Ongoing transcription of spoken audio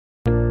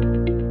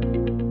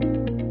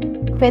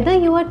Whether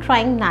you are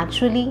trying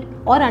naturally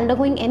or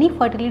undergoing any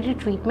fertility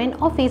treatment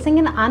or facing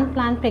an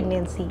unplanned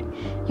pregnancy,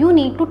 you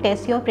need to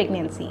test your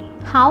pregnancy.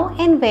 How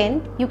and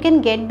when you can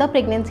get the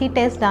pregnancy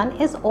test done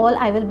is all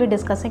I will be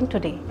discussing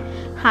today.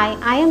 Hi,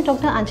 I am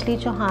Dr. Anjali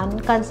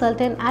Chauhan,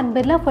 consultant at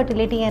Birla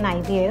Fertility and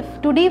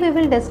IVF. Today we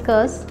will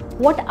discuss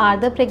what are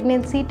the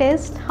pregnancy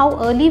tests,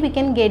 how early we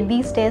can get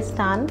these tests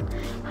done,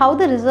 how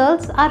the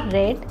results are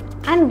read,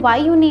 and why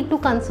you need to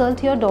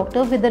consult your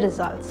doctor with the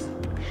results.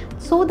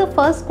 So the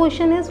first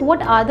question is,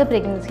 what are the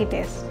pregnancy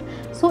tests?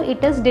 So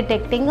it is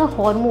detecting a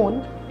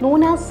hormone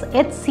known as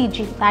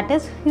HcG, that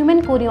is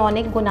human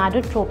chorionic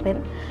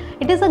gonadotropin.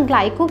 It is a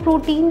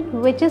glycoprotein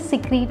which is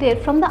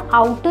secreted from the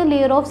outer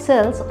layer of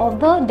cells of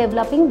the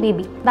developing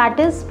baby, that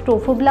is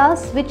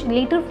trophoblast, which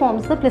later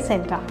forms the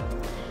placenta.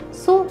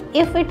 So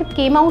if it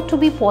came out to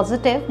be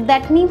positive,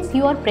 that means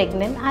you are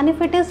pregnant, and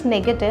if it is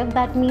negative,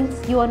 that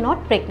means you are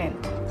not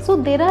pregnant. So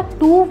there are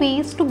two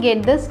ways to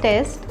get this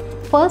test.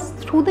 First,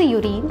 through the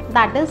urine,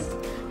 that is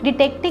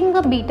detecting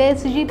a beta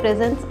HcG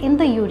presence in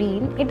the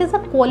urine. It is a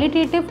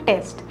qualitative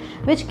test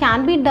which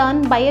can be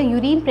done by a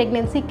urine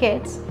pregnancy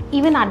kits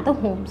even at the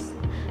homes.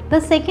 The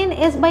second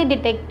is by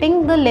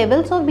detecting the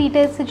levels of beta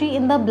HcG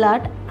in the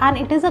blood, and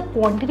it is a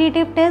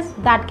quantitative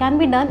test that can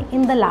be done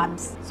in the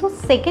labs. So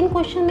second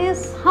question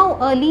is, how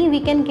early we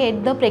can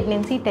get the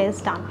pregnancy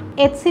test done?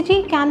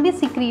 HcG can be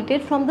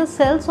secreted from the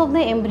cells of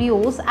the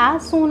embryos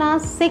as soon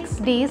as 6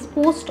 days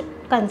post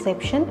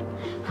conception.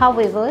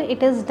 However,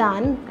 it is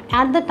done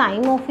at the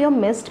time of your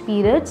missed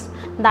periods,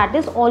 that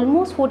is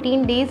almost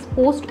 14 days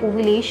post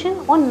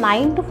ovulation or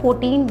 9 to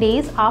 14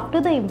 days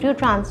after the embryo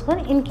transfer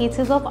in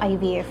cases of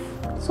IVF.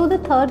 So the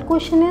third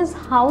question is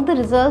how the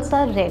results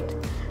are read.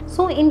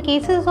 So in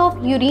cases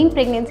of urine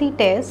pregnancy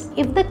tests,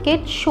 if the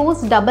kit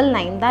shows double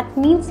line, that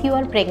means you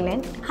are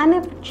pregnant, and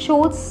if it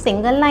shows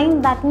single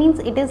line, that means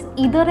it is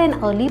either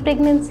an early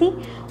pregnancy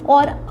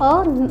or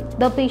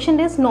the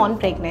patient is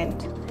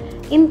non-pregnant.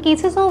 In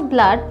cases of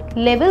blood,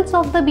 levels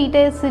of the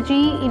beta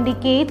HcG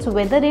indicates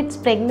whether it's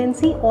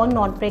pregnancy or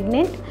not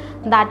pregnant.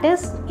 That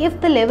is, if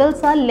the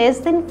levels are less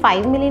than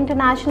 5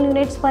 milli-international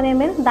units per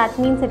ml, that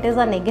means it is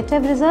a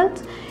negative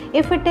result.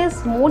 If it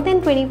is more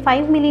than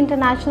 25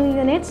 milli-international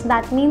units,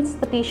 that means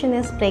the patient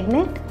is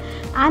pregnant.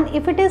 And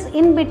if it is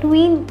in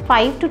between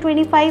 5 to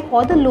 25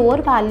 or the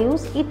lower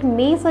values, it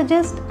may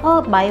suggest a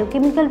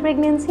biochemical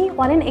pregnancy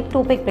or an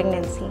ectopic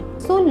pregnancy.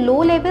 So low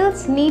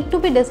levels need to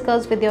be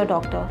discussed with your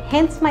doctor.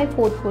 Hence my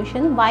fourth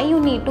question, why you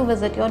need to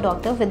visit your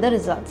doctor with the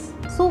results.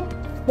 So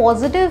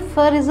positive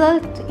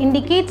result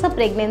indicates a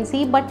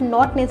pregnancy but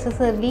not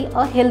necessarily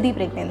a healthy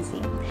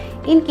pregnancy.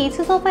 In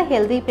cases of a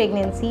healthy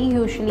pregnancy,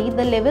 usually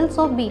the levels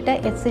of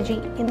beta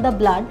HcG in the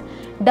blood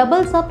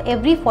doubles up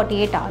every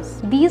 48 hours.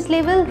 These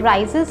level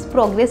rises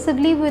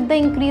progressively with the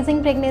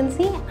increasing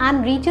pregnancy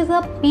and reaches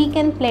a peak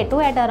and plateau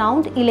at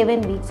around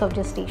 11 weeks of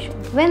gestation.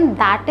 When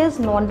that is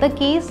not the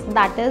case,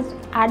 that is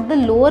at the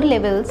lower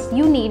levels,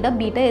 you need a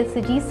beta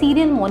HcG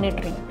serial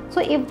monitoring. So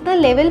if the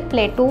level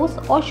plateaus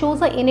or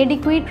shows an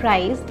inadequate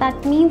rise,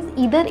 that means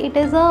either it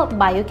is a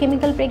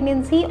biochemical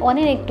pregnancy or an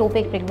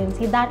ectopic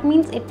pregnancy. That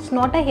means it's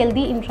not a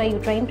healthy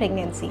intrauterine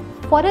pregnancy.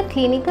 For a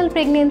clinical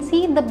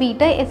pregnancy, the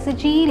beta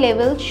HcG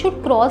level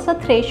should cross a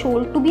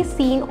threshold to be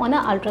seen on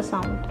an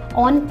ultrasound.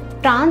 On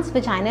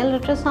transvaginal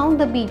ultrasound,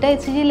 the beta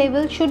HcG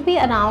level should be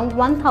around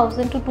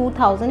 1000 to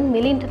 2000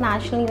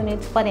 milli-international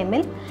units per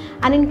ml,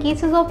 and in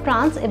cases of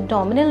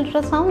transabdominal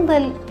ultrasound,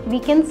 we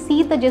can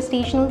see the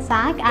gestational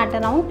sac at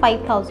around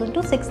 5000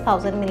 to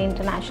 6000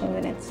 milli-international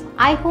units.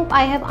 I hope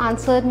I have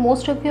answered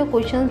most of your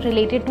questions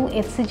related to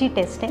HcG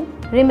testing.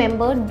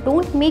 Remember,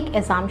 don't make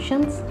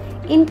assumptions.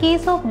 In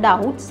case of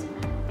doubts,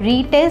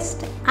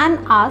 retest and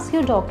ask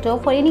your doctor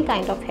for any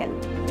kind of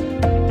help.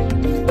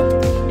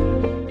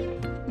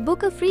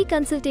 Book a free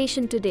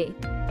consultation today.